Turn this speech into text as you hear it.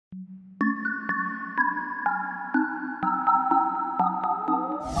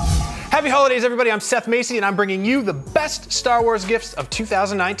Happy holidays, everybody. I'm Seth Macy, and I'm bringing you the best Star Wars gifts of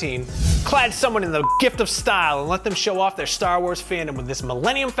 2019. Clad someone in the gift of style and let them show off their Star Wars fandom with this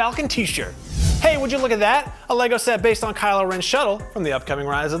Millennium Falcon t-shirt. Hey, would you look at that? A Lego set based on Kylo Ren's shuttle from the upcoming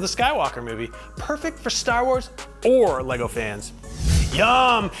Rise of the Skywalker movie. Perfect for Star Wars or Lego fans.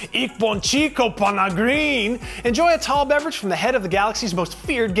 Yum! Ich bon chico panagrin! Enjoy a tall beverage from the head of the galaxy's most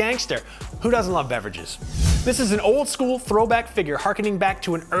feared gangster. Who doesn't love beverages? This is an old school throwback figure harkening back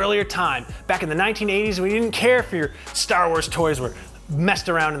to an earlier time, back in the 1980s when you didn't care if your Star Wars toys were messed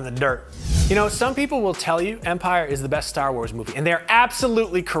around in the dirt. You know, some people will tell you Empire is the best Star Wars movie, and they're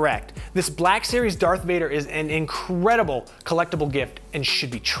absolutely correct. This Black Series Darth Vader is an incredible collectible gift and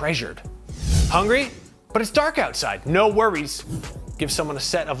should be treasured. Hungry? But it's dark outside. No worries. Give someone a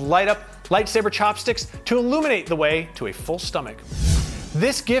set of light-up lightsaber chopsticks to illuminate the way to a full stomach.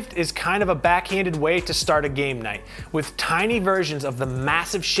 This gift is kind of a backhanded way to start a game night. With tiny versions of the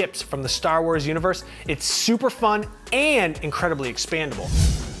massive ships from the Star Wars universe, it's super fun and incredibly expandable.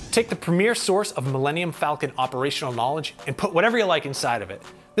 Take the premier source of Millennium Falcon operational knowledge and put whatever you like inside of it.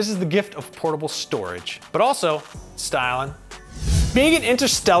 This is the gift of portable storage, but also styling. Being an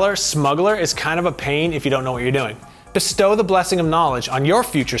interstellar smuggler is kind of a pain if you don't know what you're doing. Bestow the blessing of knowledge on your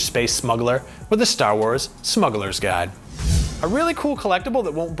future space smuggler with the Star Wars Smuggler's Guide. A really cool collectible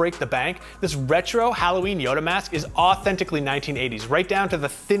that won't break the bank, this retro Halloween Yoda mask is authentically 1980s, right down to the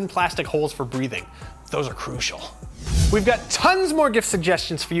thin plastic holes for breathing. Those are crucial. We've got tons more gift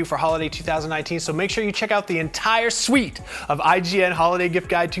suggestions for you for holiday 2019, so make sure you check out the entire suite of IGN Holiday Gift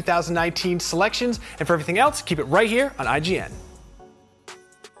Guide 2019 selections, and for everything else, keep it right here on IGN.